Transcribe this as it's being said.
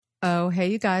Oh, hey,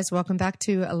 you guys. Welcome back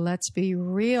to Let's Be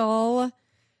Real.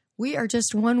 We are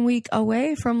just 1 week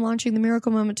away from launching the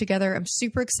Miracle Moment together. I'm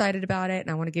super excited about it, and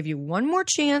I want to give you one more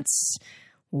chance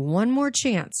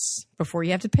before you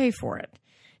have to pay for it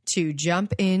to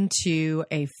jump into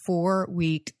a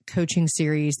 4-week coaching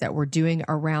series that we're doing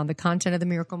around the content of the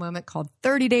Miracle Moment called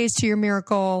 30 Days to Your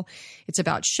Miracle. It's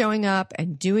about showing up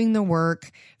and doing the work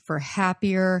for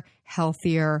happier,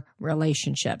 healthier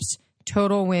relationships.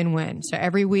 Total win-win. So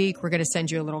every week we're going to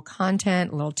send you a little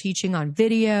content, a little teaching on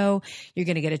video. You're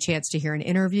going to get a chance to hear an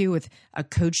interview with a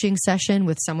coaching session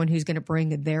with someone who's going to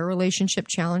bring their relationship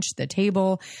challenge to the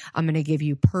table. I'm going to give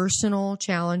you personal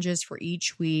challenges for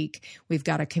each week. We've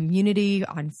got a community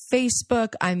on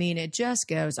Facebook. I mean, it just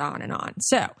goes on and on.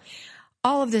 So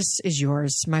all of this is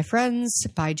yours, my friends,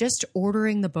 by just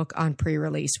ordering the book on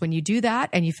pre-release. When you do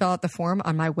that and you fill out the form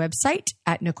on my website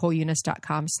at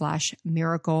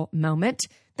NicoleUnice.com/miracle moment,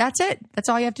 that's it. That's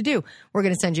all you have to do. We're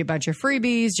going to send you a bunch of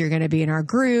freebies. You're going to be in our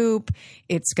group.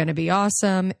 It's going to be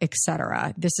awesome,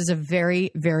 etc. This is a very,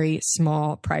 very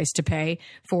small price to pay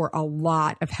for a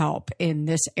lot of help in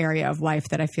this area of life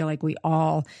that I feel like we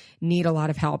all need a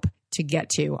lot of help to get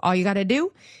to. All you got to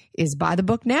do is buy the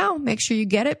book now. Make sure you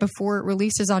get it before it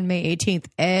releases on May 18th.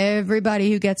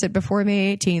 Everybody who gets it before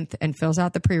May 18th and fills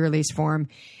out the pre-release form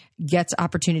gets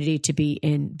opportunity to be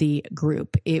in the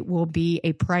group. It will be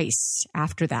a price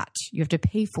after that. You have to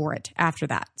pay for it after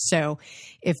that. So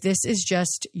if this is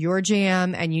just your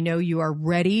jam and you know you are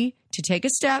ready to take a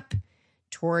step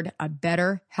toward a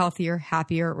better, healthier,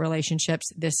 happier relationships,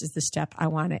 this is the step I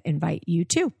want to invite you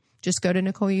to. Just go to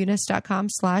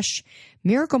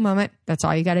NicoleUnice.com/miracle moment. That's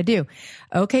all you got to do.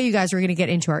 Okay, you guys, we're going to get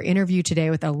into our interview today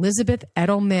with Elizabeth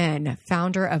Edelman,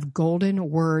 founder of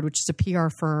Golden Word, which is a PR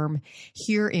firm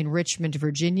here in Richmond,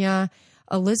 Virginia.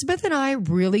 Elizabeth and I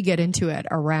really get into it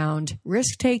around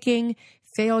risk-taking,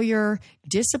 failure,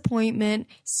 disappointment,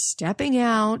 stepping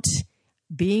out,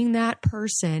 being that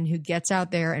person who gets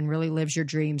out there and really lives your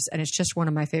dreams. And it's just one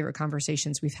of my favorite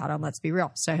conversations we've had on Let's Be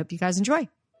Real. So I hope you guys enjoy.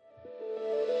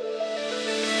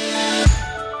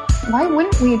 Why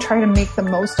wouldn't we try to make the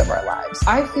most of our lives?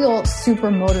 I feel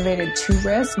super motivated to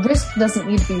risk. Risk doesn't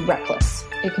need to be reckless.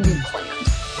 It can be planned.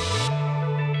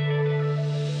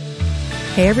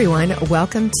 Hey everyone,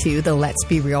 welcome to the Let's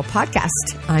Be Real podcast.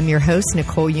 I'm your host,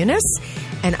 Nicole Unice,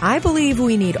 and I believe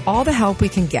we need all the help we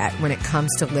can get when it comes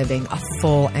to living a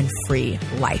full and free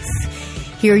life.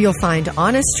 Here you'll find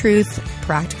honest truth,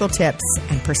 practical tips,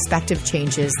 and perspective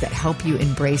changes that help you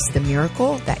embrace the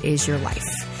miracle that is your life.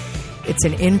 It's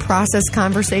an in-process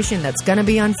conversation that's going to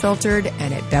be unfiltered,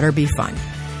 and it better be fun.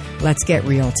 Let's get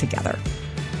real together.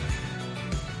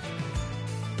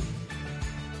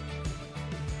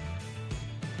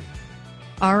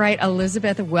 All right,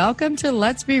 Elizabeth, welcome to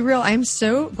Let's Be Real. I'm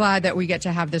so glad that we get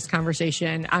to have this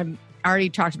conversation. I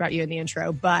already talked about you in the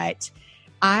intro, but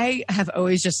I have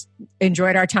always just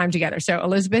enjoyed our time together. So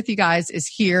Elizabeth, you guys, is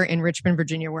here in Richmond,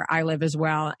 Virginia, where I live as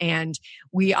well. And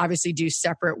we obviously do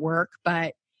separate work,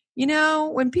 but you know,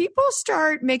 when people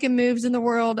start making moves in the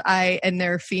world, and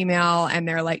they're female and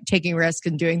they're like taking risks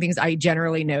and doing things, I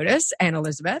generally notice. And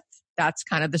Elizabeth, that's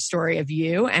kind of the story of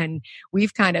you. And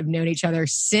we've kind of known each other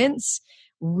since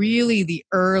really the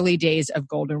early days of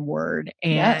Golden Word.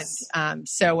 And Yes.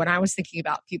 So when I was thinking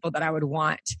about people that I would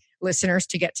want listeners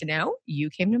to get to know, you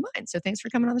came to mind. So thanks for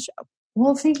coming on the show.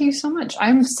 Well, thank you so much.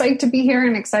 I'm psyched to be here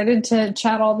and excited to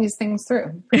chat all these things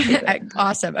through.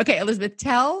 Awesome. Okay, Elizabeth,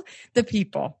 tell the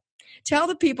people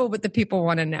what the people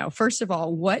want to know. First of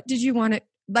all, what did you want to,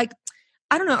 like,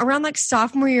 I don't know, around like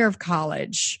sophomore year of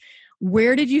college,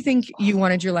 where did you think you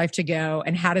wanted your life to go?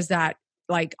 And how does that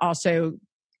like also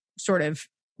sort of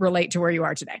relate to where you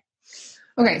are today?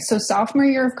 Okay. So sophomore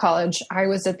year of college, I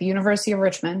was at the University of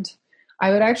Richmond.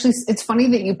 I would actually, it's funny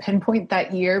that you pinpoint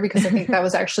that year because I think that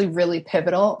was actually really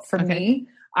pivotal for me.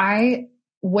 I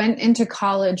went into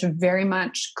college very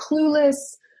much clueless,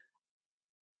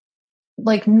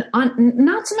 like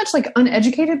not so much like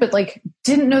uneducated, but like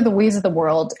didn't know the ways of the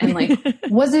world and like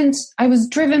I was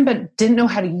driven, but didn't know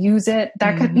how to use it.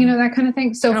 That kind, that kind of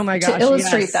thing. So oh my gosh, to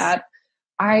illustrate that,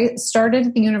 I started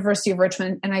at the University of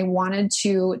Richmond and I wanted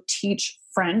to teach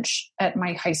French at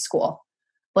my high school,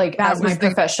 like as my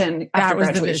profession after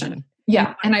graduation.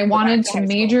 Yeah. And I wanted to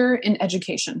major in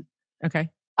education.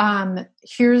 Okay. The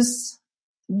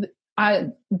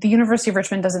University of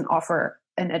Richmond doesn't offer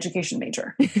an education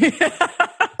major.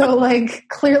 So like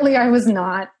clearly I was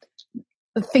not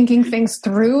thinking things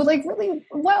through like really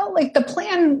well. Like the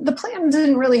plan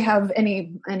didn't really have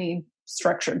any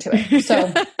structure to it.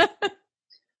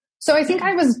 So I think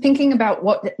I was thinking about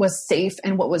what was safe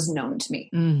and what was known to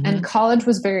me. Mm-hmm. And college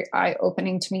was very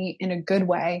eye-opening to me in a good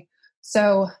way.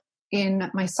 So in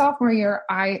my sophomore year,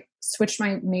 I switched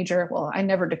my major. Well, I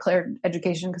never declared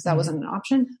education because that wasn't an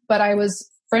option, but I was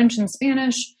French and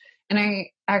Spanish. And I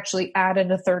actually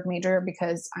added a third major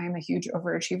because I'm a huge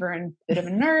overachiever and a bit of a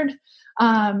nerd,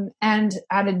 and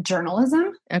added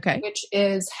journalism, which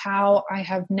is how I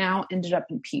have now ended up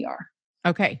in PR.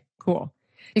 Okay, cool.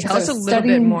 Because tell us a little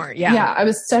bit more. Yeah, I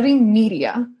was studying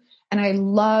media, and I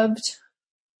loved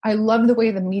the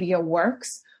way the media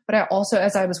works. But I also,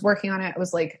 as I was working on it, I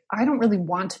was like, I don't really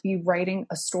want to be writing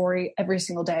a story every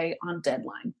single day on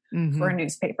deadline for a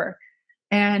newspaper.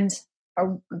 And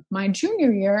my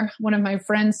junior year, one of my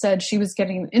friends said she was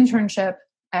getting an internship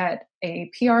at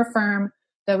a PR firm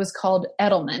that was called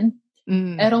Edelman.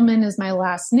 Edelman is my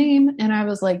last name. And I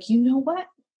was like, you know what?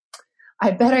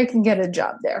 I bet I can get a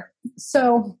job there.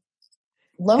 So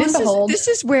lo and behold. This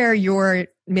is where your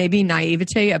maybe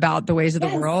naivete about the ways of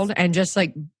the world and just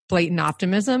like blatant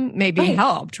optimism maybe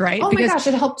helped, right? Oh my gosh,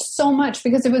 it helped so much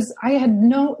because there was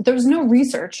no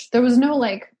research. There was no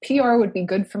like PR would be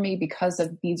good for me because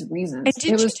of these reasons. And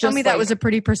did you tell me that was a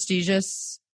pretty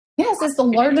prestigious? Yes, it's the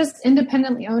largest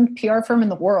independently owned PR firm in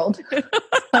the world.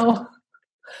 So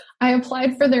I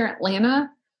applied for their Atlanta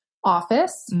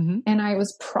office and I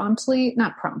was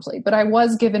not promptly, but I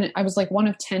was like one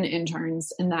of 10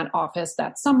 interns in that office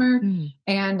that summer.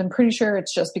 And I'm pretty sure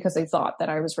it's just because they thought that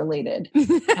I was related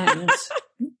and,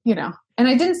 and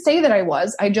I didn't say that I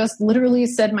was, I just literally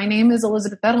said, my name is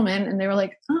Elizabeth Edelman. And they were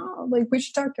like, oh, like we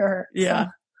should talk to her. Yeah.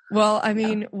 So, well, I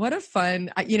mean, what a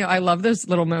fun, I love those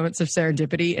little moments of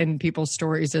serendipity in people's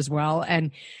stories as well.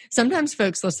 And sometimes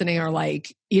folks listening are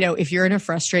like, if you're in a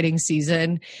frustrating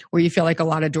season where you feel like a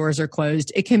lot of doors are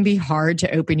closed, it can be hard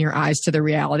to open your eyes to the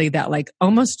reality that like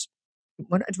almost,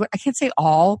 I can't say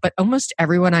all, but almost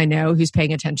everyone I know who's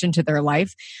paying attention to their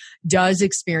life does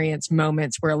experience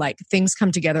moments where like things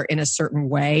come together in a certain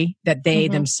way that they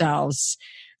themselves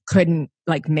couldn't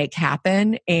like make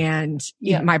happen. And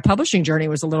my publishing journey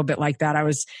was a little bit like that. I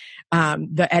was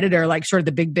the editor, like sort of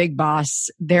the big boss,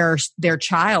 their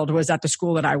child was at the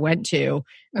school that I went to.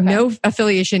 No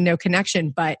affiliation, no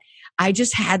connection, but I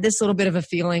just had this little bit of a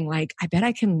feeling like, I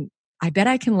bet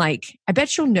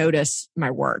she'll notice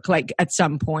my work like at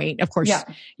some point. Of course,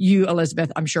 you,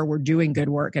 Elizabeth, I'm sure we're doing good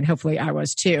work and hopefully I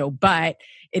was too, but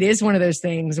it is one of those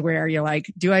things where you're like,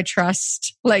 do I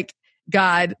trust like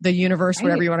God, the universe,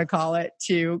 whatever you want to call it,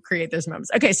 to create those moments?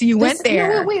 Okay, so you went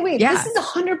there. No, wait. Yeah. This is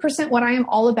 100% what I am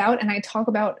all about, and I talk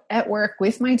about at work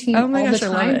with my team all the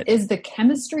time, is the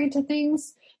chemistry to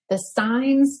things, the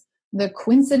signs, the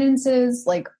coincidences,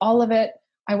 like all of it.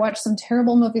 I watched some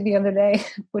terrible movie the other day,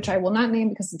 which I will not name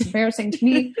because it's embarrassing to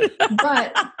me,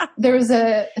 but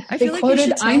they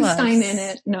quoted Einstein in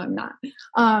it. No, I'm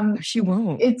not. She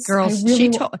won't. It's girls.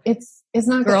 It's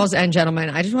not girls good. And gentlemen.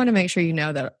 I just want to make sure you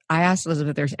know that I asked Elizabeth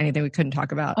if there's anything we couldn't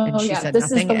talk about, and she said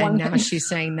nothing. And now she's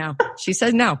saying no. She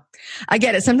says no. I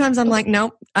get it. Sometimes I'm like,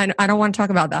 no, I don't want to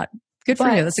talk about that. Good for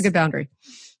you. That's a good boundary.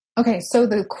 Okay, so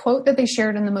the quote that they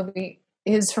shared in the movie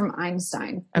is from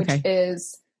Einstein, which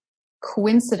is,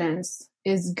 coincidence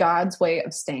is God's way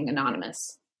of staying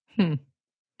anonymous. And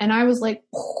I was like,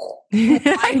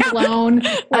 mind blown.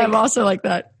 Like, I'm also like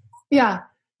that. Yeah.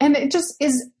 And it just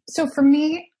is. So for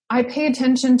me, I pay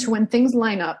attention to when things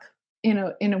line up in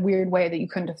a weird way that you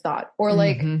couldn't have thought. Or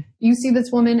like you see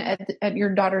this woman at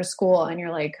your daughter's school and you're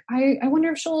like, I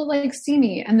wonder if she'll like see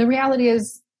me. And the reality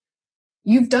is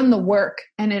you've done the work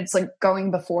and it's like going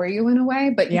before you in a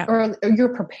way, but or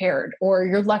you're prepared or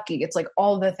you're lucky. It's like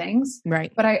all the things.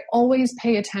 Right. But I always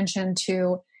pay attention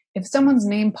to if someone's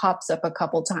name pops up a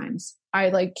couple times, I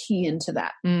like key into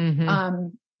that.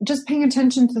 Just paying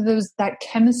attention to that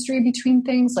chemistry between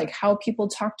things, like how people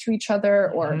talk to each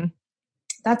other, or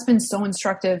that's been so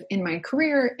instructive in my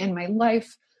career, in my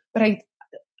life. But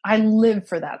I live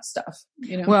for that stuff,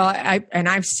 Well,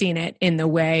 I've seen it in the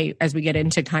way as we get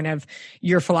into kind of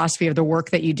your philosophy of the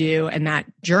work that you do and that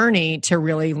journey to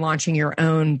really launching your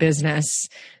own business,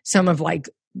 some of like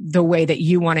the way that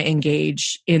you want to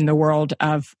engage in the world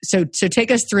of, so take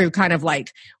us through kind of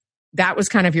like, that was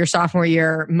kind of your sophomore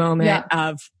year moment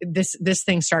of this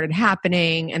thing started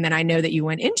happening. And then I know that you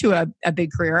went into a big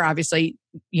career, obviously,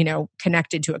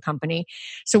 connected to a company.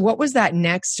 So what was that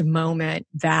next moment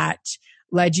that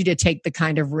led you to take the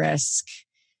kind of risk?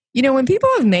 When people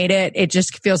have made it, it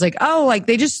just feels like, oh, like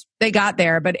they got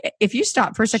there. But if you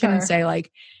stop for a second and say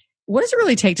like, what does it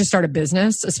really take to start a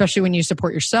business, especially when you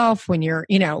support yourself, when you're,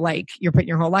 like you're putting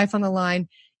your whole life on the line?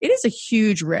 It is a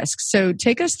huge risk. So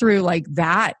take us through like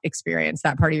that experience,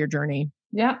 that part of your journey.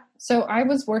 Yeah. So I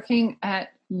was working at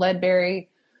Ledberry,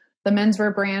 the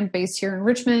menswear brand based here in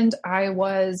Richmond. I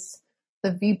was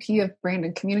the VP of brand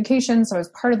and communications. So I was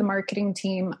part of the marketing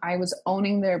team. I was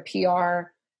owning their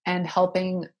PR and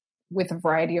helping with a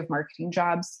variety of marketing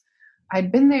jobs.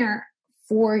 I'd been there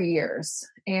 4 years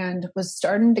and was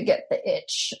starting to get the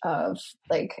itch of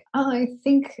like, oh, I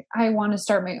think I want to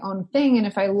start my own thing. And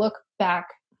if I look back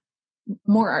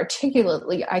more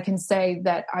articulately, I can say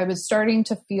that I was starting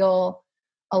to feel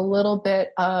a little bit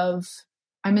of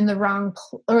I'm in the wrong,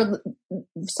 or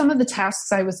some of the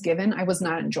tasks I was given, I was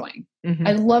not enjoying. Mm-hmm.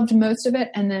 I loved most of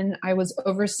it. And then I was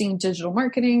overseeing digital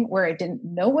marketing where I didn't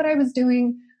know what I was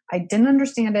doing. I didn't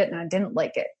understand it and I didn't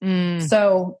like it.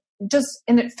 So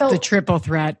and it felt the triple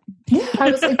threat. Yeah. I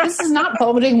was like, this is not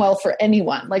boding well for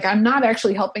anyone. Like, I'm not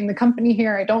actually helping the company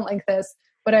here. I don't like this,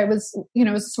 but I was, it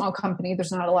was a small company.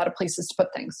 There's not a lot of places to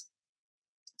put things.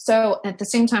 So at the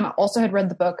same time, I also had read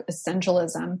the book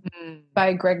Essentialism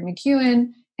by Greg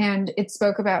McKeown, and it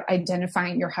spoke about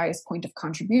identifying your highest point of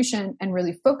contribution and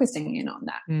really focusing in on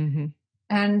that. Mm-hmm.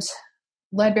 And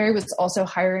Ledberry was also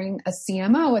hiring a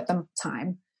CMO at the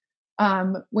time,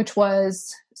 which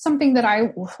was something that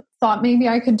I thought maybe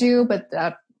I could do, but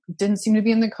that didn't seem to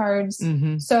be in the cards.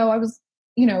 Mm-hmm. So I was,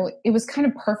 it was kind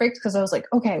of perfect because I was like,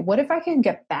 okay, what if I can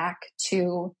get back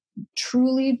to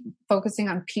truly focusing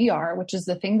on PR, which is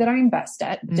the thing that I'm best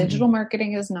at. Mm-hmm. Digital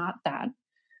marketing is not that.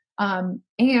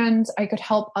 And I could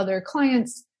help other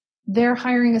clients. They're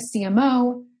hiring a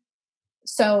CMO,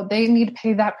 so they need to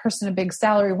pay that person a big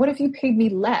salary. What if you paid me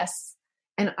less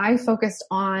and I focused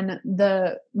on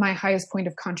my highest point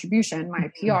of contribution,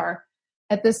 my mm-hmm. PR?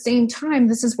 At the same time,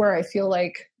 this is where I feel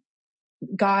like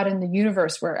God and the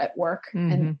universe were at work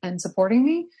mm-hmm. and supporting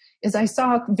me. Is I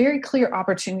saw a very clear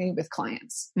opportunity with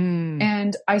clients.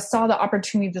 And I saw the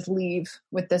opportunity to leave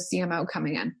with the CMO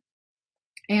coming in.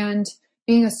 And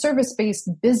being a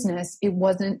service-based business, it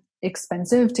wasn't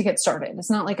expensive to get started. It's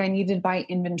not like I needed to buy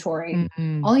inventory.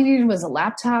 Mm-hmm. All I needed was a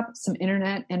laptop, some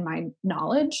internet, and my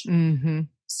knowledge. Mm-hmm.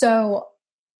 So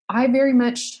I very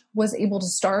much was able to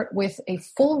start with a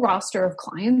full roster of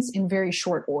clients in very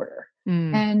short order.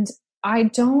 And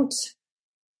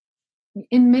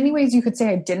in many ways, you could say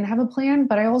I didn't have a plan,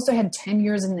 but I also had 10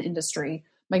 years in the industry.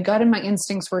 My gut and my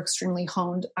instincts were extremely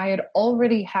honed. I had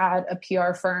already had a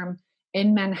PR firm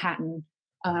in Manhattan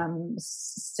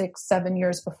 6-7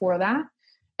 years before that.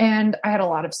 And I had a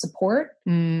lot of support.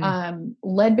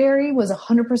 Ledberry was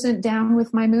 100% down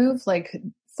with my move, like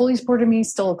fully supported me,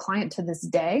 still a client to this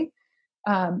day.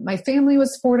 My family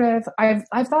was supportive. I've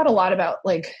thought a lot about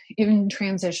like even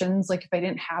transitions, like if I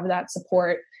didn't have that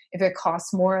support, if it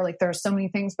costs more, like there are so many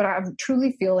things, but I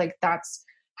truly feel like that's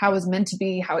how it was meant to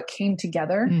be, how it came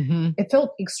together. Mm-hmm. It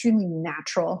felt extremely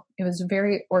natural. It was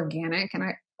very organic, and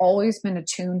I always been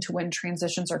attuned to when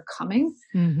transitions are coming.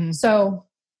 Mm-hmm. So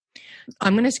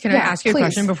can I ask you a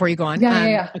question before you go on?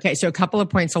 Yeah. Okay. So a couple of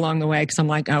points along the way, cause I'm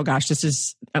like, oh gosh,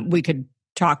 we could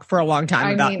talk for a long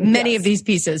time about many of these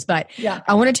pieces, but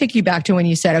I want to take you back to when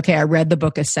you said, okay, I read the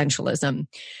book Essentialism.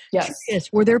 Yes.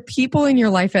 Were there people in your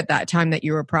life at that time that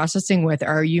you were processing with? Or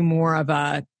are you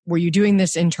were you doing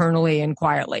this internally and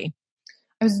quietly?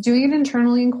 I was doing it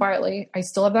internally and quietly. I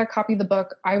still have that copy of the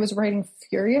book. I was writing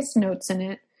furious notes in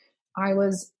it. I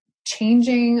was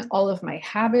changing all of my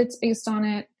habits based on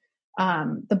it.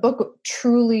 The book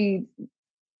truly,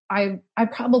 I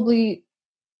probably,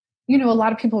 a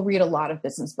lot of people read a lot of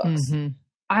business books. Mm-hmm.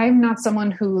 I'm not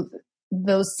someone who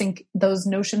those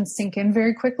notions sink in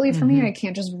very quickly for me. I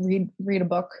can't just read a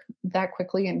book that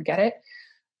quickly and get it.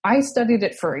 I studied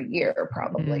it for a year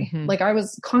probably. Mm-hmm. Like I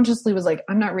was like,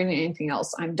 I'm not reading anything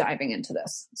else. I'm diving into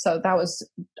this. So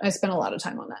I spent a lot of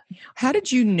time on that. How did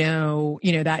you know,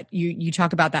 that you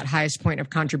talk about that highest point of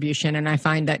contribution, and I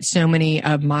find that so many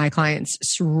of my clients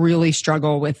really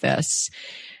struggle with this.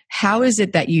 How is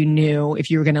it that you knew,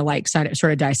 if you were going to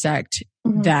sort of dissect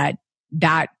mm-hmm.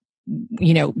 that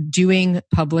doing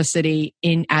publicity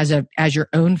as your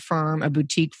own firm, a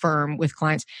boutique firm with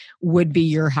clients would be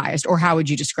your highest, or how would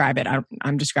you describe it?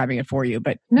 I'm describing it for you,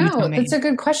 but no, that's a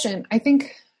good question. I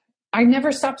think I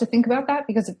never stopped to think about that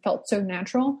because it felt so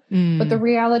natural. But the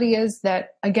reality is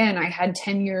that, again, I had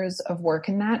 10 years of work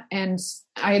in that, and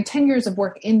I had 10 years of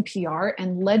work in PR,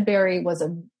 and Ledberry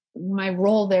my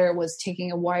role there was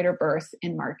taking a wider berth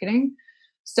in marketing.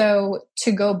 So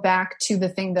to go back to the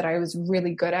thing that I was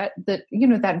really good at,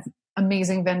 that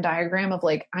amazing Venn diagram of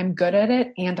like, I'm good at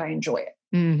it and I enjoy it.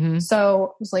 Mm-hmm.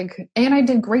 So it was like, and I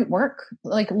did great work.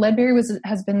 Like Ledberry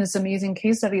has been this amazing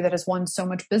case study that has won so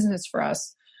much business for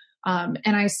us.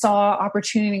 And I saw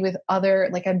opportunity with other,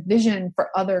 like a vision for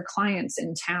other clients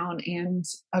in town and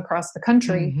across the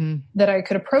country that I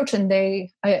could approach. And I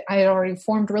had already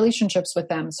formed relationships with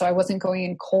them. So I wasn't going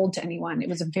in cold to anyone. It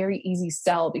was a very easy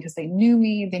sell because they knew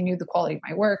me, they knew the quality of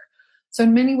my work. So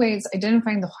in many ways,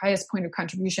 identifying the highest point of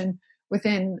contribution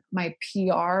within my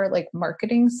PR, like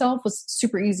marketing self, was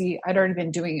super easy. I'd already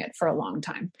been doing it for a long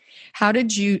time. How do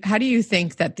you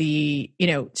think that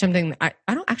something I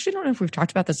don't know if we've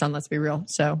talked about this on Let's Be Real.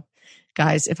 So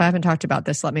guys, if I haven't talked about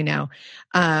this, let me know.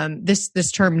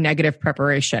 This term negative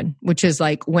preparation, which is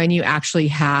like when you actually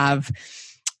have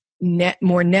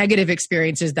more negative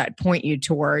experiences that point you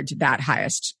toward that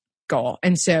highest goal.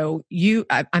 And so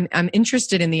I'm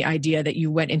interested in the idea that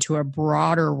you went into a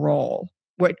broader role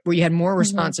where you had more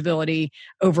responsibility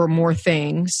over more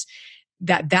things,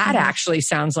 that actually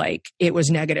sounds like it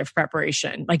was negative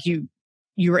preparation. Like you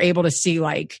were able to see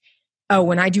like, oh,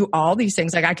 when I do all these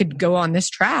things, like I could go on this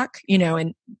track,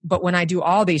 but when I do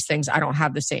all these things, I don't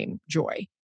have the same joy.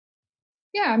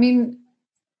 Yeah. I mean,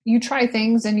 you try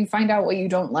things and you find out what you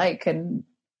don't like, and,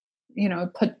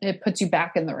 it puts you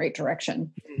back in the right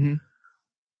direction. Mm-hmm.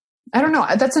 I don't know.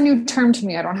 That's a new term to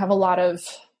me. I don't have a lot of,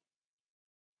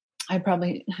 I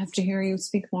probably have to hear you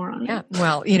speak more on it. Yeah.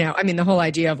 Well, the whole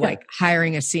idea of like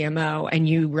hiring a CMO and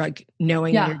you like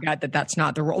knowing in your gut that that's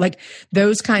not the role, like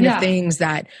those kind of things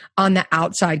that on the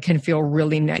outside can feel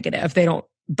really negative.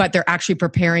 But they're actually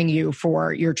preparing you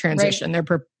for your transition.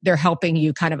 Right. They're helping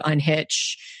you kind of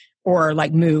unhitch or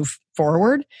like move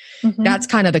forward. Mm-hmm. That's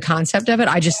kind of the concept of it.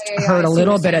 I just heard a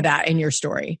little bit of that in your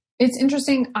story. It's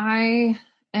interesting. I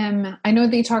know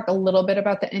they talk a little bit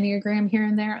about the Enneagram here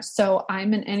and there. So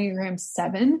I'm an Enneagram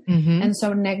 7. Mm-hmm. And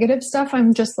so negative stuff,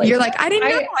 I'm just like, you're like, I didn't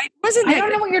know. I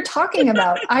don't know what you're talking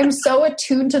about. I'm so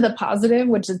attuned to the positive,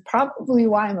 which is probably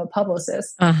why I'm a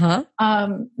publicist.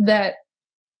 That,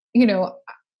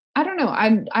 I don't know.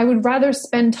 I would rather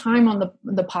spend time on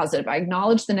the positive. I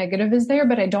acknowledge the negative is there,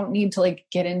 but I don't need to like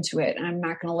get into it. And I'm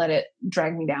not going to let it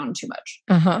drag me down too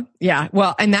much. Yeah.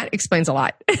 Well, and that explains a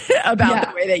lot about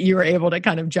the way that you were able to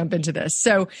kind of jump into this.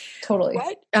 So totally.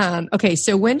 Okay.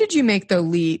 So when did you make the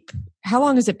leap? How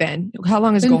long has it been? How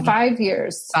long has it been? 5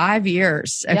 years. 5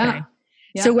 years. Okay. Yeah.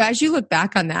 Yeah. So as you look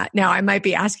back on that, now I might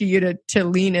be asking you to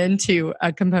lean into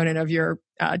a component of your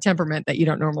temperament that you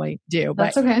don't normally do.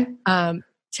 That's okay.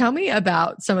 Tell me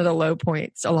about some of the low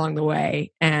points along the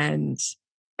way and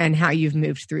how you've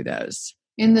moved through those.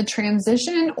 In the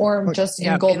transition or just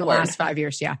in Golden Word? In the last 5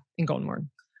 years, in Golden Word.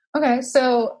 Okay,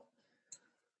 so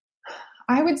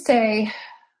I would say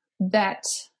that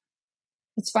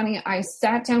it's funny. I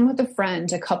sat down with a friend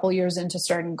a couple years into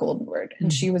starting Golden Word,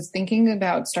 and she was thinking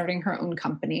about starting her own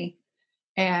company.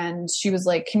 And she was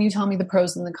like, can you tell me the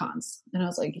pros and the cons? And I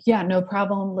was like, yeah, no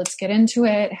problem. Let's get into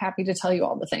it. Happy to tell you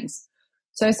all the things.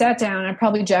 So I sat down, I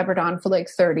probably jabbered on for like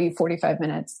 30, 45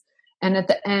 minutes. And at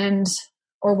the end,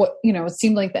 or what, it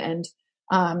seemed like the end,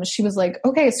 she was like,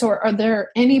 okay, so are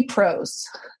there any pros?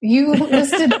 You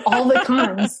listed all the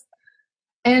cons.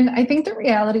 And I think the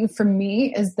reality for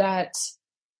me is that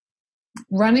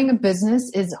running a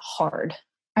business is hard.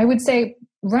 I would say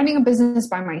running a business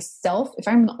by myself, if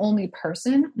I'm the only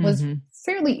person, was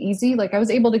fairly easy. Like I was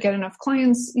able to get enough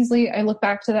clients easily. I look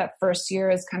back to that first year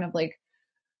as kind of like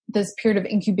this period of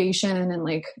incubation, and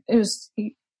like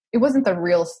it wasn't the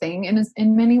real thing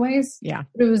in many ways. Yeah.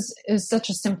 It was such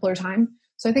a simpler time.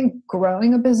 So I think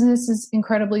growing a business is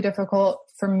incredibly difficult.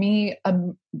 For me, a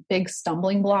big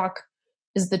stumbling block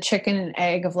is the chicken and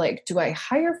egg of like, do I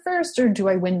hire first or do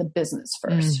I win the business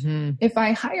first? Mm-hmm. If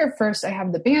I hire first, I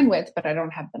have the bandwidth, but I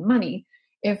don't have the money.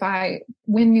 If I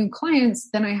win new clients,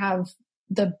 then I have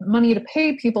the money to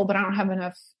pay people, but I don't have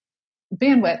enough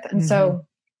bandwidth. And so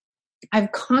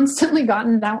I've constantly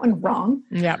gotten that one wrong.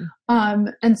 Yeah.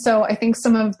 And so I think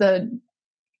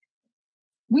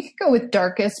we could go with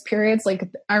darkest periods. Like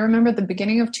I remember at the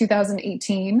beginning of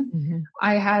 2018,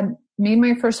 I had made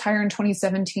my first hire in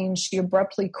 2017. She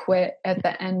abruptly quit at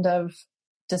the end of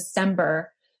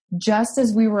December, just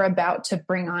as we were about to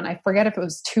bring on, I forget if it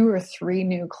was 2 or 3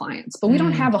 new clients, but we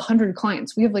don't have 100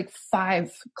 clients. We have like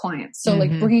 5 clients. So like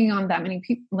bringing on that many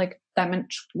people, like that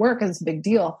much work is a big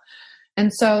deal.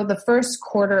 And so the first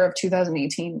quarter of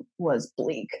 2018 was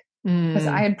bleak because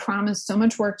I had promised so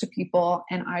much work to people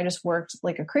and I just worked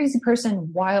like a crazy person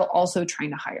while also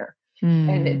trying to hire.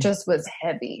 And it just was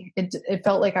heavy. It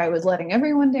felt like I was letting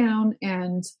everyone down,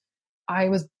 and I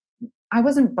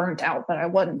wasn't burnt out, but I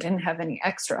didn't have any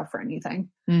extra for anything.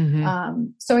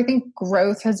 So I think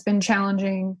growth has been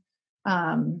challenging.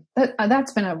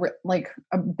 That's been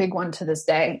a big one to this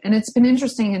day. And it's been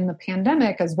interesting in the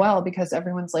pandemic as well, because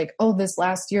everyone's like, oh, this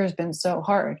last year has been so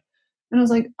hard. And I was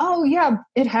like, oh yeah,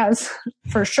 it has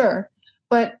for sure.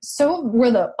 But so were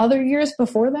the other years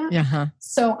before that. Uh-huh.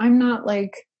 So I'm not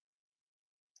like,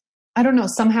 I don't know,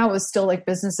 somehow it was still like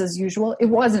business as usual. It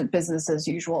wasn't business as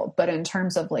usual, but in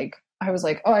terms of like, I was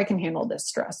like, oh, I can handle this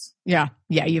stress. Yeah.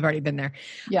 Yeah. You've already been there.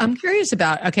 Yeah. I'm curious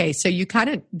about, okay. So you kind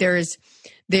of, there's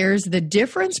the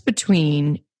difference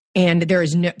between, and there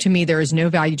is no, to me, there is no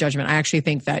value judgment. I actually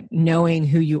think that knowing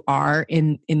who you are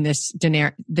in this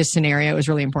scenario is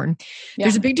really important. Yeah.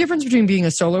 There's a big difference between being a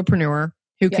solopreneur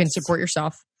who can Yes. support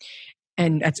yourself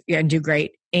and do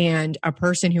great, and a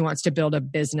person who wants to build a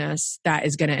business that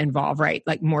is going to involve, right,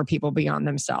 like more people beyond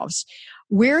themselves.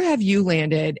 Where have you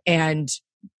landed, and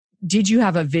did you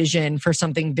have a vision for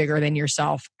something bigger than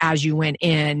yourself as you went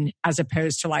in, as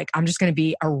opposed to like, I'm just going to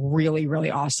be a really, really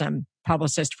awesome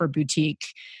publicist for boutique,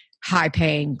 high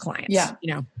paying clients? Yeah.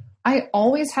 You know, I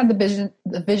always had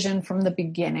the vision from the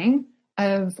beginning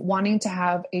of wanting to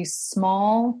have a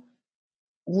small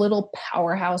little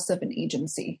powerhouse of an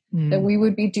agency that we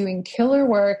would be doing killer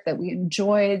work that we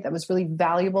enjoyed, that was really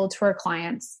valuable to our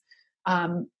clients.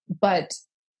 But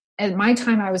at my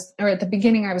time at the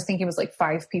beginning, I was thinking it was like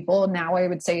 5 people. Now I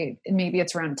would say maybe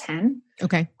it's around 10.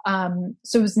 Okay.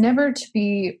 So it was never to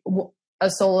be a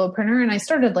solopreneur. And I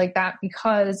started like that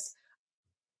because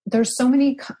there's so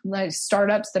many like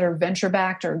startups that are venture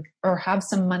backed or have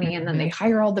some money and then they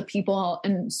hire all the people.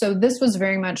 And so this was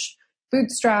very much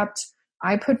bootstrapped.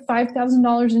 I put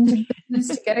 $5,000 into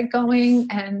business to get it going.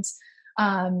 And,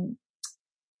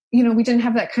 we didn't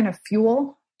have that kind of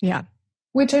fuel. Yeah.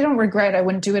 Which I don't regret. I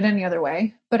wouldn't do it any other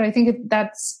way. But I think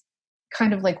that's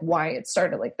kind of like why it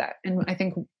started like that. And I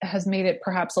think has made it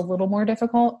perhaps a little more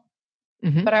difficult.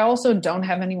 Mm-hmm. But I also don't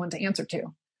have anyone to answer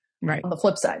to. Right. On the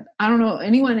flip side, I don't know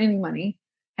anyone any money,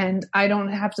 and I don't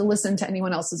have to listen to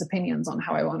anyone else's opinions on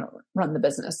how I want to run the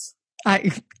business.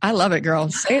 I love it, girl.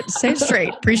 Say it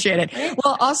straight. Appreciate it.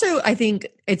 Well, also, I think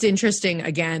it's interesting,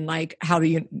 again, like how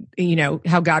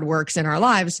how God works in our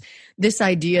lives, this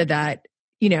idea that,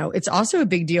 it's also a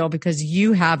big deal because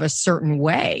you have a certain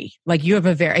way, like you have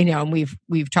a very, and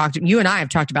we've talked, you and I have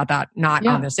talked about that, not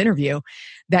on this interview,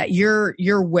 that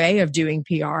your way of doing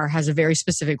PR has a very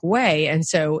specific way. And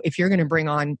so if you're going to bring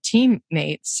on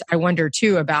teammates, I wonder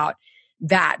too about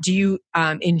that. Do you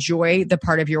enjoy the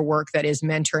part of your work that is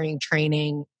mentoring,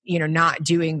 training, not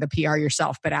doing the PR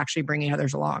yourself, but actually bringing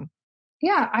others along?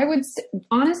 Yeah, I would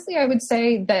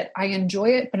say that I enjoy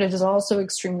it, but it is also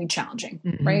extremely challenging,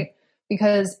 right?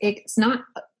 Because it's not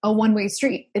a one-way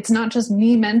street. It's not just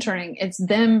me mentoring. It's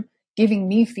them giving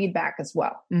me feedback as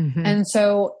well. And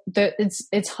so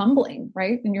it's humbling,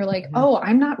 right? And you're like, oh,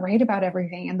 I'm not right about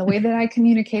everything. And the way that I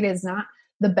communicate is not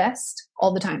the best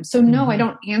all the time. So no, I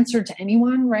don't answer to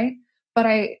anyone, right? But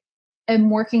I am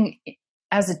working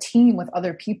as a team with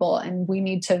other people, and we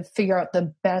need to figure out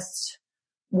the best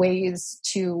ways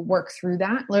to work through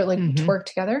that, to work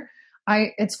together.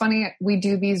 It's funny, we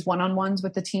do these one-on-ones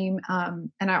with the team.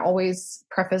 And I always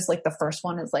preface like the first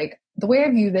one is like, the way I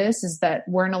view this is that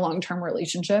we're in a long-term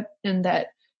relationship and that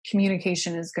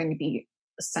communication is going to be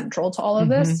central to all of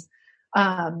this.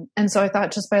 And so I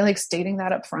thought just by like stating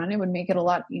that up front, it would make it a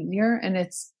lot easier. And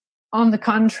it's on the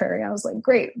contrary. I was like,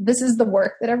 great, this is the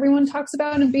work that everyone talks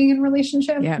about in being in a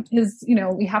relationship is,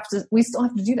 we still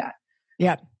have to do that.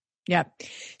 Yeah. Yeah.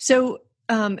 So,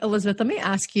 Elizabeth, let me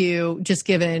ask you, just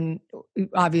given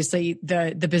obviously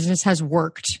the business has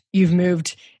worked, you've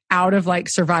moved out of like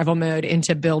survival mode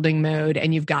into building mode,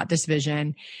 and you've got this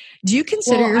vision. Do you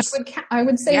consider? Well, I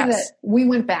would say that we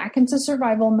went back into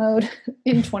survival mode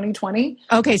in 2020.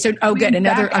 Okay, so good.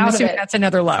 I'm assuming that's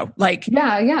another low. Like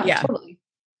yeah, totally.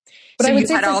 But so you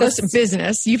had all this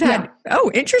business. You've had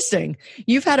interesting.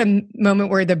 You've had a moment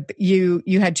where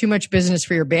you had too much business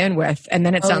for your bandwidth, and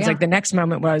then it sounds like the next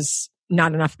moment was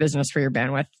not enough business for your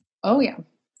bandwidth. Oh yeah.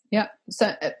 Yeah.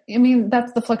 So, I mean,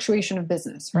 that's the fluctuation of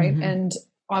business, right? And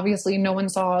obviously no one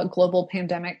saw a global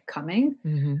pandemic coming.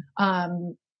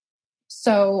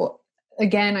 So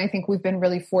again, I think we've been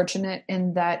really fortunate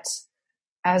in that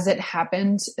as it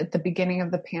happened at the beginning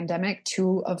of the pandemic,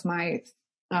 2 of my,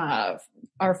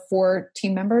 our 4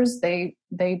 team members, they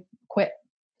quit.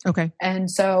 Okay. And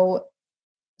so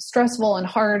stressful and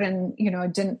hard and,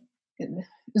 it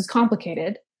was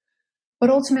complicated. But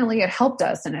ultimately it helped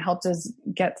us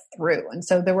get through. And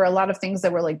so there were a lot of things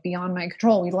that were like beyond my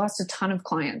control. We lost a ton of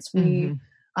clients.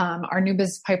 Our new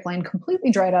business pipeline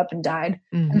completely dried up and died.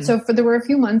 And so there were a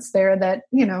few months there that,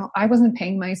 I wasn't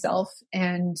paying myself,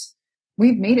 and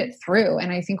we've made it through.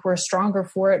 And I think we're stronger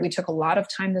for it. We took a lot of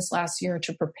time this last year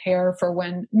to prepare for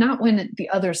not when the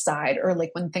other side or like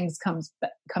when things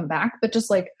come back, but just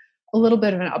like a little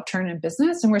bit of an upturn in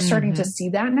business, and we're starting to see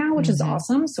that now, which is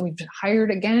awesome. So we've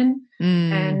hired again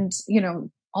and, you know,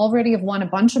 already have won a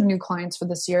bunch of new clients for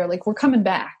this year. Like we're coming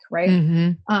back. Right.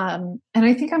 And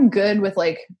I think I'm good with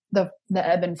like the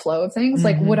ebb and flow of things.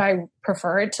 Like, would I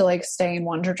prefer it to like stay in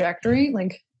one trajectory?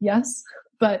 Like, yes,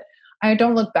 but I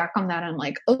don't look back on that and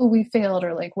like, oh, we failed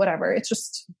or like whatever. It's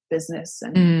just business.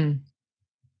 And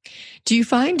do you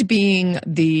find being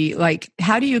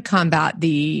how do you combat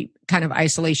the kind of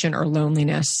isolation or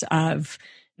loneliness of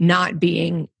not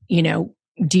being, you know,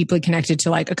 deeply connected to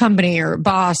like a company or a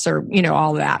boss or, you know,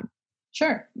 all that?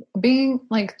 Sure. Being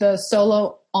like the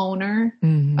solo owner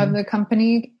of the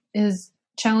company is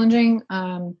challenging.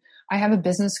 I have a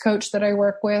business coach that I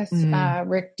work with,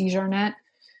 Rick DeJarnette,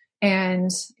 and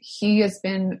he has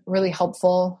been really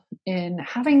helpful in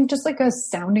having just like a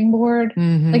sounding board.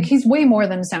 Like he's way more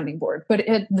than a sounding board, but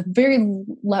at the very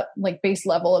base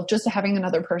level of just having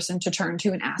another person to turn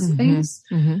to and ask things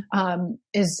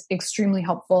is extremely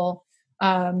helpful.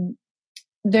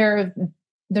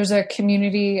 There's a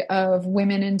community of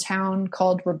women in town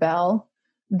called Rebel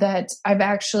that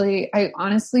I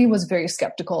honestly was very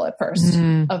skeptical at first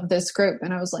of this group.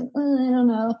 And I was like, I don't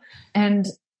know. And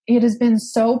it has been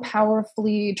so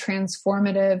powerfully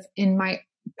transformative in my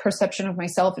perception of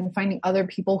myself and finding other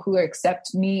people who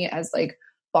accept me as like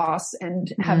boss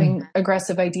and having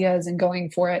aggressive ideas and going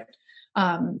for it.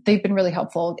 They've been really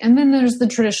helpful. And then there's the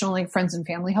traditional like friends and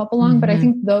family help along. But I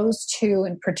think those two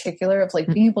in particular of like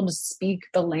being able to speak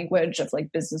the language of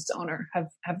like business owner have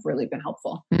really been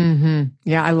helpful.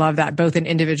 Yeah. I love that. Both an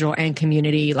individual and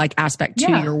community like aspect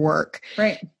to your work.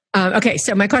 Right. Okay.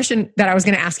 So my question that I was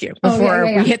going to ask you before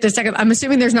we hit the second, I'm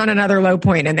assuming there's not another low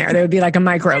point in there. There would be like a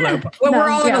micro low point. Well, we're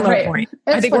all in a low point.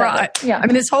 I think we're all, I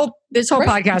mean, this whole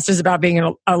podcast is about being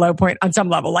in a low point on some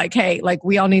level. Like, hey, like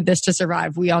we all need this to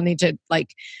survive. We all need to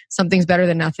like, something's better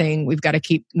than nothing. We've got to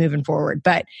keep moving forward.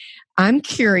 But I'm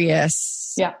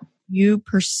curious, you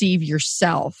perceive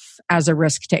yourself as a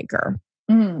risk taker.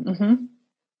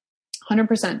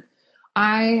 100%.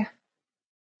 I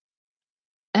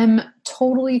am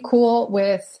totally cool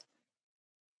with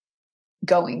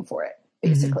going for it,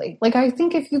 basically. Like, I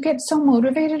think if you get so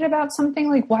motivated about something,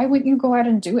 like, why wouldn't you go out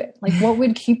and do it? Like, what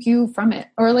would keep you from it?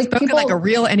 Or like people like a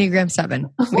real Enneagram 7.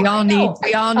 We all need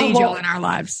you in our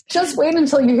lives. Just wait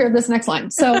until you hear this next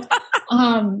line. So,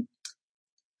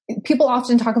 people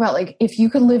often talk about like, if you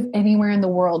could live anywhere in the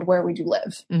world, where would you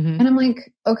live? And I'm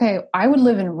like, okay, I would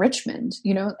live in Richmond,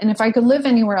 you know, and if I could live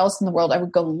anywhere else in the world, I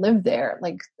would go live there.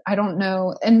 Like, I don't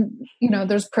know. And, you know,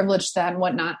 there's privilege to that and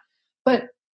whatnot, but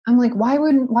I'm like, why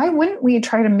wouldn't we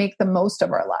try to make the most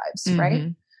of our lives?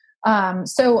 Right.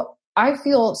 So I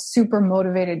feel super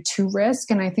motivated to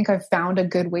risk. And I think I've found a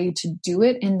good way to do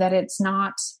it in that it's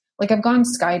not like I've gone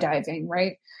skydiving,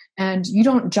 right? And you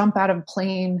don't jump out of a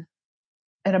plane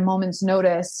at a moment's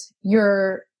notice.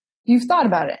 You've thought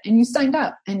about it and you signed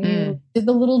up and you did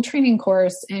the little training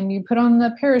course and you put on the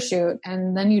parachute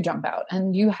and then you jump out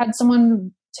and you had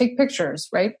someone take pictures,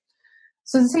 right?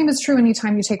 So the same is true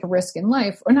anytime you take a risk in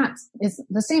life, or not.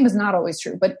 The same is not always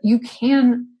true, but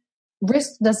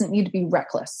risk doesn't need to be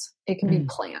reckless. It can be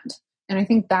planned. And I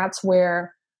think that's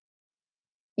where,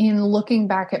 in looking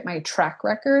back at my track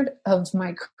record of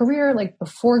my career, like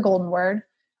before Golden Word,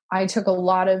 I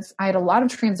had a lot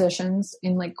of transitions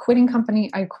in like quitting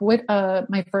company. I quit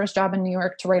my first job in New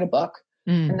York to write a book.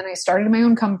 And then I started my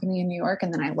own company in New York,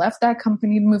 and then I left that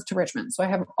company to move to Richmond. So I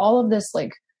have all of this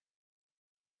like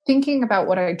thinking about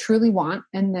what I truly want,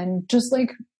 and then just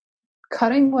like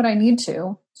cutting what I need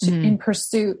to in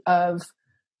pursuit of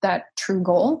that true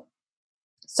goal.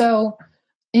 So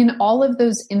in all of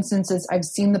those instances, I've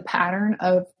seen the pattern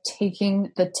of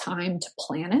taking the time to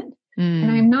plan it.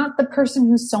 And I'm not the person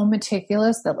who's so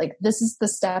meticulous that like, this is the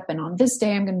step and on this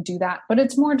day I'm going to do that. But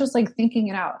it's more just like thinking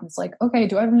it out. It's like, okay,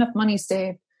 do I have enough money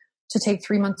saved to take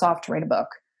 3 months off to write a book?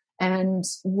 And,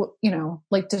 you know,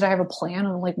 like, did I have a plan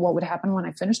on like what would happen when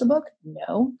I finish the book?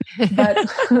 No, but,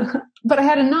 but I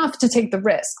had enough to take the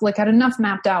risk. Like I had enough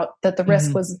mapped out that the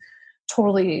risk was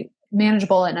totally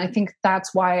manageable. And I think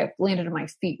that's why I've landed on my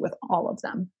feet with all of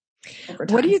them over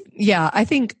time.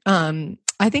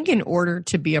 I think in order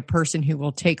to be a person who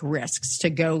will take risks to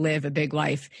go live a big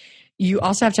life, you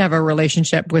also have to have a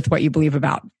relationship with what you believe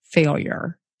about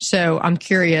failure. So I'm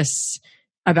curious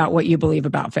about what you believe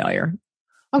about failure.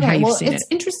 Okay, well, it's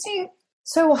interesting.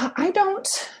 So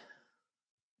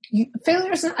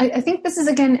failure is not, I think this is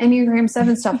again, Enneagram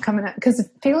 7 stuff coming up, because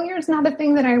failure is not a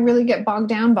thing that I really get bogged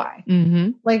down by.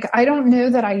 Like, I don't know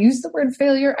that I use the word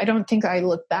failure. I don't think I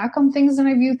look back on things and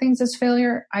I view things as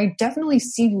failure. I definitely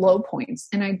see low points,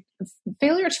 and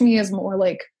failure to me is more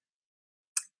like,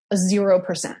 a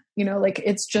 0%, you know, like,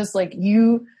 it's just like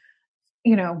you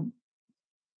know,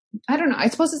 I don't know. I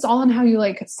suppose it's all in how you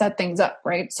like set things up.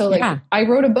 Right. So like I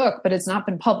wrote a book, but it's not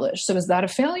been published. So is that a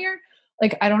failure?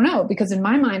 Like, I don't know, because in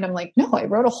my mind, I'm like, no, I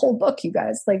wrote a whole book, you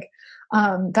guys. Like,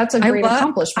 that's a great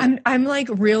accomplishment. I'm like,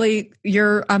 really,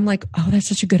 I'm like, oh, that's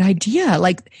such a good idea.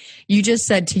 Like you just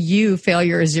said, to you,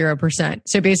 failure is 0%.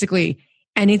 So basically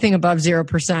anything above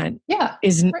 0%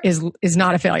 is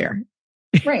not a failure.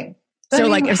 Right. So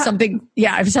like if something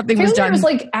was done, is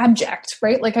like abject,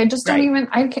 right? Like I just don't even,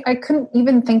 I couldn't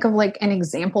even think of like an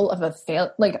example of a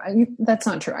fail. Like that's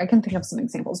not true. I can think of some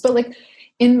examples, but like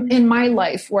in my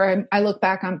life where I look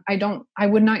back on, I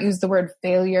would not use the word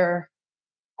failure.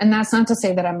 And that's not to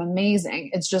say that I'm amazing.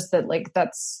 It's just that like,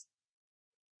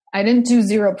 I didn't do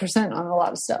 0% on a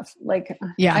lot of stuff. Like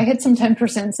I hit some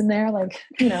 10% in there, like,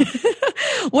 you know.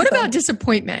 What about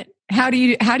disappointment? How do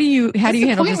you handle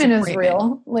disappointment? Disappointment is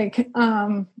real. Like,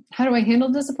 how do I handle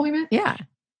disappointment? Yeah.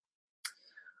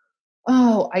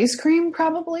 Oh, ice cream,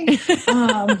 probably.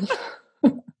 I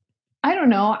don't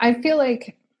know. I feel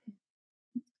like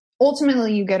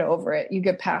ultimately you get over it. You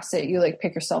get past it. You like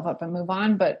pick yourself up and move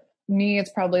on. But me,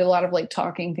 it's probably a lot of like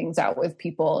talking things out with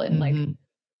people and like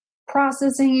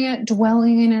processing it,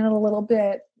 dwelling in it a little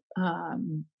bit.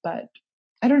 But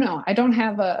I don't know. I don't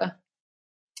have a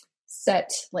set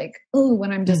like, oh,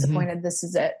 when I'm disappointed, this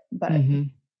is it. But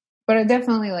I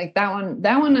definitely like that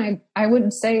one. I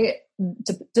wouldn't say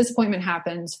disappointment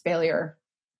happens, failure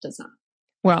does not.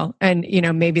 Well, and you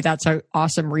know, maybe that's an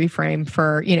awesome reframe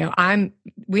for, you know,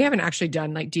 we haven't actually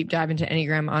done like deep dive into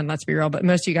Enneagram on Let's Be Real, but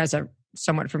most of you guys are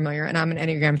somewhat familiar, and I'm an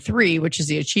Enneagram 3, which is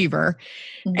the achiever,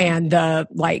 and the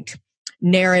like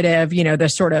narrative, you know, the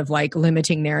sort of like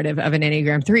limiting narrative of an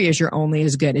Enneagram 3 is you're only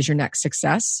as good as your next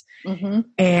success.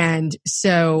 And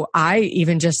so I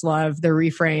even just love the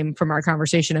reframe from our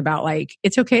conversation about like,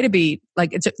 it's okay to be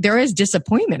like, there is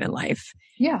disappointment in life.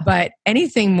 Yeah. But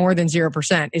anything more than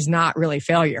 0% is not really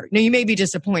failure. Now, you may be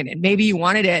disappointed. Maybe you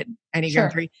wanted it,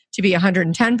 Enneagram 3, to be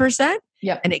 110%.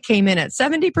 Yeah. And it came in at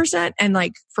 70%. And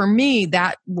like, for me,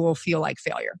 that will feel like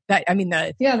failure. That's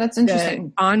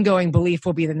interesting. The ongoing belief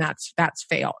will be that's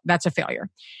a failure.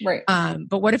 Right.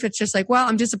 But what if it's just like, well,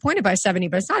 I'm disappointed by 70,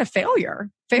 but it's not a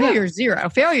failure. Failure is 0.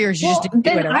 Failure is you just didn't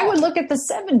do it at all. I would look at the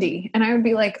 70 and I would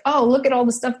be like, oh, look at all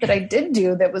the stuff that I did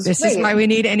do that was This is why we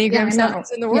need Enneagram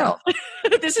 7s in the world.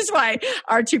 Yeah. This is why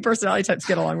our 2 personality types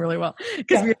get along really well,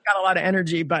 because we've got a lot of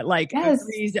energy, but like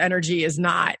Three's energy is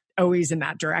not always in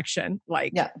that direction,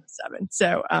 like 7.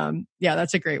 So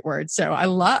that's a great word. So I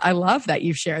love that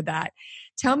you've shared that.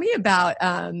 Tell me about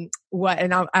and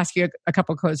I'll ask you a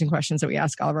couple closing questions that we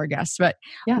ask all of our guests, but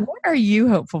what are you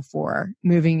hopeful for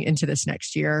moving into this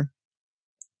next year?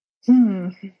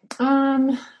 I'm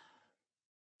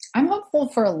hopeful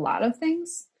for a lot of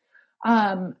things.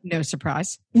 No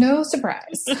surprise.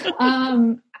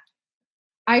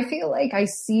 I feel like I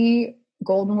see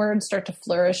Golden Word start to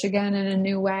flourish again in a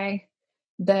new way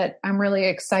that I'm really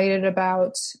excited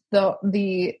about.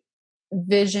 The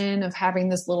vision of having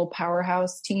this little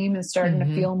powerhouse team is starting to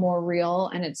feel more real,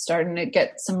 and it's starting to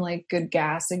get some like good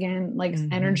gas again, like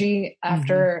energy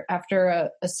after a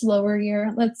slower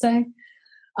year, let's say.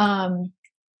 I'm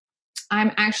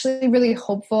actually really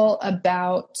hopeful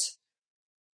about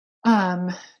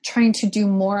trying to do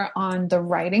more on the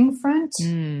writing front.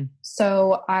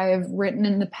 So I've written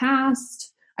in the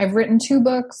past. I've written 2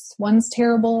 books. One's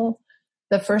terrible,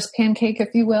 the first pancake, if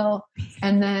you will.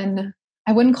 And then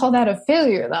I wouldn't call that a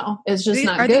failure though. It's just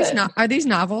not good. Are these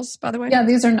novels, by the way? Yeah,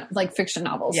 these are like fiction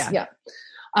novels. Yeah.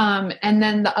 And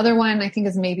then the other one I think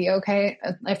is maybe okay.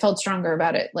 I felt stronger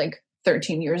about it like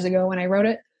 13 years ago when I wrote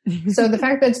it. So the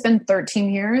fact that it's been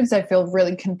 13 years, I feel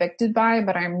really convicted by,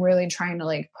 but I'm really trying to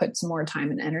like put some more time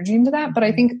and energy into that. But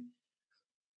I think,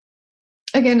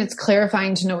 again, it's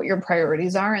clarifying to know what your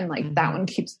priorities are. And like that one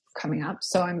keeps coming up.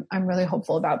 So I'm really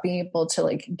hopeful about being able to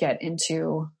like get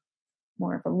into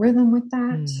more of a rhythm with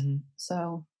that.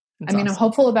 So, that's awesome. I'm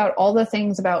hopeful about all the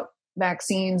things about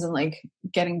vaccines and like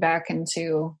getting back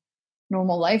into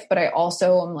normal life. But I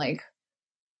also am like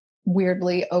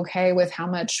weirdly okay with how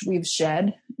much we've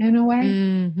shed in a way.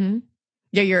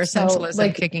 Yeah, your essentialism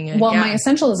like, kicking in. Well, my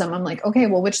essentialism, I'm like, okay,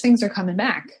 well, which things are coming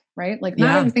back, right? Like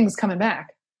not everything's coming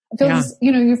back. I feel this,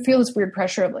 you feel this weird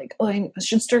pressure of like, oh, I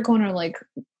should start going to like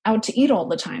out to eat all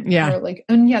the time. Or like,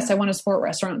 and yes, I want to support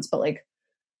restaurants, but like,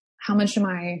 how much am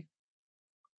I?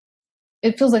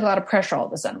 It feels like a lot of pressure all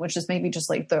of a sudden, which is maybe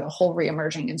just like the whole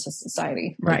reemerging into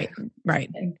society. Right.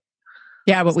 Like,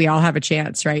 Yeah, but we all have a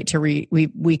chance, right? To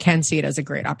we can see it as a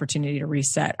great opportunity to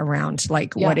reset around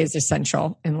like what is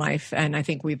essential in life. And I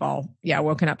think we've all,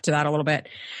 woken up to that a little bit.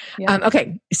 Yeah.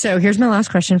 Okay. So here's my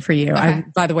last question for you. Okay.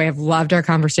 By the way, I've loved our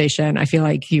conversation. I feel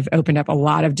like you've opened up a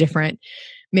lot of different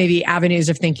maybe avenues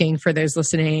of thinking for those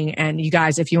listening. And you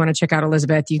guys, if you want to check out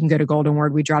Elizabeth, you can go to Golden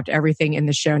Word. We dropped everything in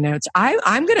the show notes.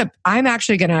 I'm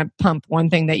actually going to pump one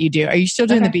thing that you do. Are you still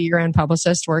doing the Be Your Own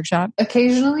Publicist workshop?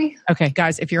 Occasionally. Okay,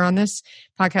 guys, if you're on this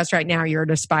podcast right now, you're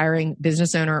an aspiring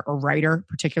business owner or writer,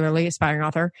 particularly aspiring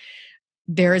author.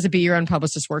 There is a Be Your Own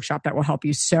Publicist workshop that will help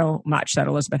you so much that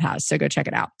Elizabeth has. So go check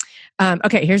it out.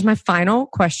 Okay, here's my final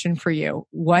question for you.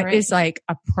 What is like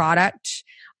a product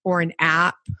or an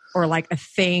app or like a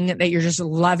thing that you're just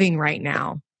loving right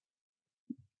now?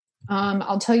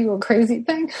 I'll tell you a crazy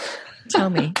thing. Tell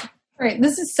me. All right.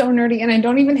 This is so nerdy and I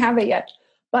don't even have it yet.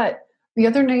 But the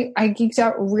other night I geeked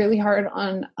out really hard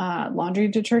on laundry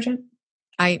detergent.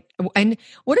 And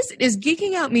what is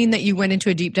geeking out mean that you went into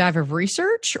a deep dive of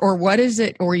research or what is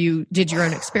it? Or you did your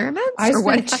own experiments? I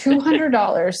spent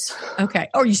 $200. Okay.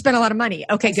 Oh, you spent a lot of money.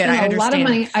 Okay, good. I understand. A lot of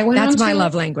money. That's my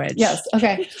love language. Yes.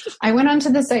 Okay. I went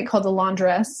onto the site called The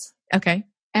Laundress. Okay.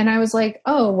 And I was like,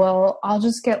 oh, well, I'll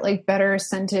just get like better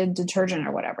scented detergent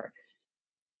or whatever.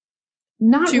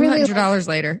 Not $200 really.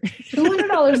 Later.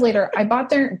 $200 later,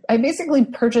 I basically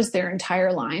purchased their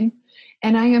entire line.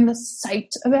 And I am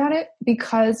psyched about it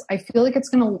because I feel like it's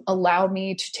going to allow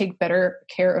me to take better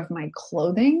care of my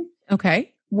clothing.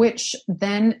 Okay. Which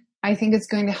then I think it's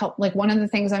going to help. Like one of the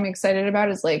things I'm excited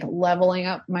about is like leveling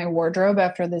up my wardrobe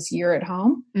after this year at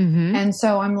home. Mm-hmm. And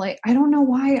so I'm like, I don't know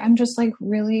why I'm just like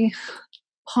really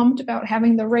pumped about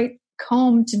having the right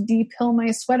comb to depill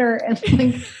my sweater and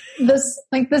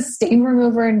like the stain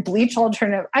remover and bleach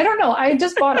alternative. I don't know. I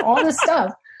just bought all this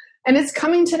stuff. And it's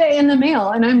coming today in the mail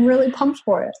and I'm really pumped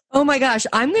for it. Oh my gosh.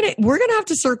 we're going to have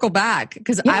to circle back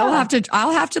because I'll have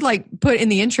to like put in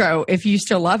the intro if you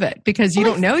still love it because you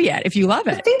don't know yet if you love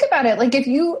it. Think about it.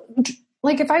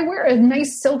 If I wear a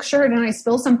nice silk shirt and I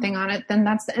spill something on it, then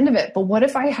that's the end of it. But what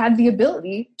if I had the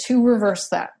ability to reverse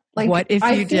that? Like, what if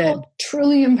you did?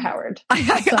 Truly empowered.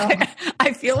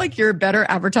 I feel like you're a better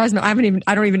advertisement. I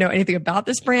don't even know anything about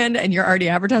this brand, and you're already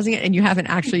advertising it, and you haven't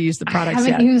actually used the products yet.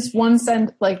 I haven't used one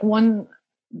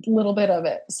little bit of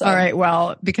it. So. All right.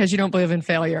 Well, because you don't believe in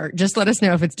failure, just let us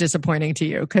know if it's disappointing to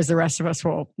you, because the rest of us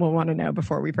will want to know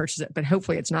before we purchase it. But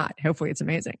hopefully, it's not. Hopefully, it's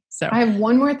amazing. So I have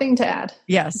one more thing to add.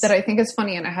 Yes, that I think is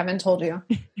funny, and I haven't told you.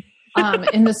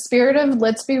 In the spirit of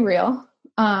let's be real.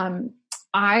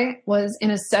 I was in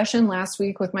a session last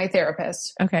week with my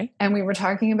therapist. Okay. And we were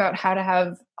talking about how to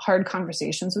have hard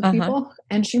conversations with people.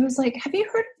 And she was like, have you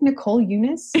heard of Nicole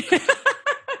Eunice?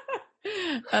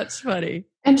 That's funny.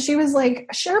 And she was like,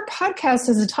 share a podcast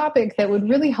as a topic that would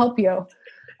really help you.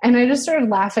 And I just started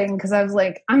laughing because I was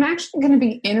like, I'm actually going to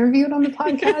be interviewed on the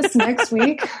podcast next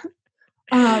week.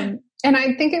 And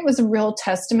I think it was a real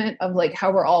testament of like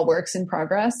how we're all works in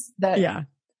progress that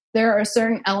there are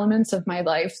certain elements of my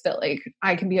life that like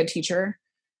I can be a teacher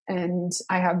and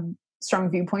I have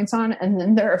strong viewpoints on. And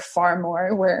then there are far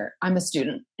more where I'm a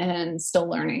student and still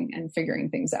learning and figuring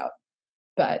things out.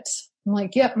 But I'm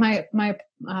like, my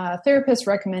therapist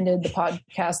recommended the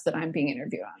podcast that I'm being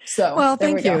interviewed on. So, well,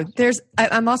 thank you.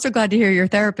 I'm also glad to hear your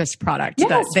therapist product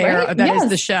that is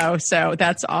the show. So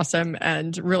that's awesome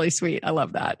and really sweet. I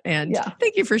love that. And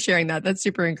thank you for sharing that. That's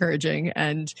super encouraging.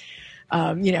 And,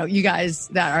 you guys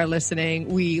that are listening,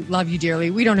 we love you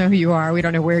dearly. We don't know who you are. We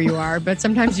don't know where you are, but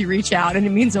sometimes you reach out and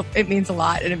it means a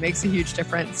lot and it makes a huge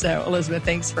difference. So Elizabeth,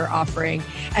 thanks for offering.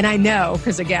 And I know,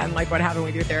 because again, like what happened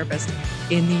with your therapist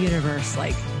in the universe,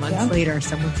 like months later,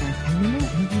 someone's like, I remember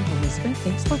interviewing Elizabeth.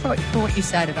 Thanks for what you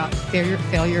said about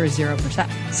failure is 0%.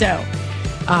 So,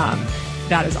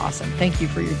 that is awesome. Thank you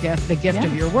for your gift, the gift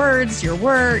of your words, your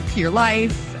work, your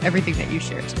life, everything that you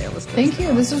shared today, Elizabeth. Thank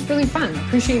you. This was really fun.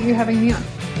 Appreciate you having me on.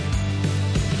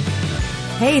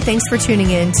 Hey, thanks for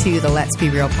tuning in to the Let's Be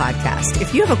Real podcast.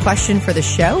 If you have a question for the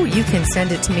show, you can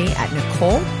send it to me at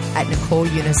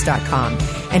Nicole@NicoleEunice.com.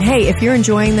 And hey, if you're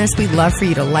enjoying this, we'd love for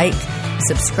you to like,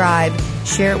 subscribe,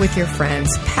 share it with your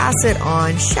friends, pass it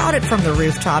on, shout it from the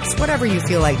rooftops, whatever you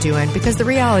feel like doing, because the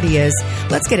reality is,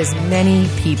 let's get as many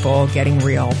people getting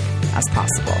real as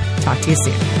possible. Talk to you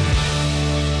soon.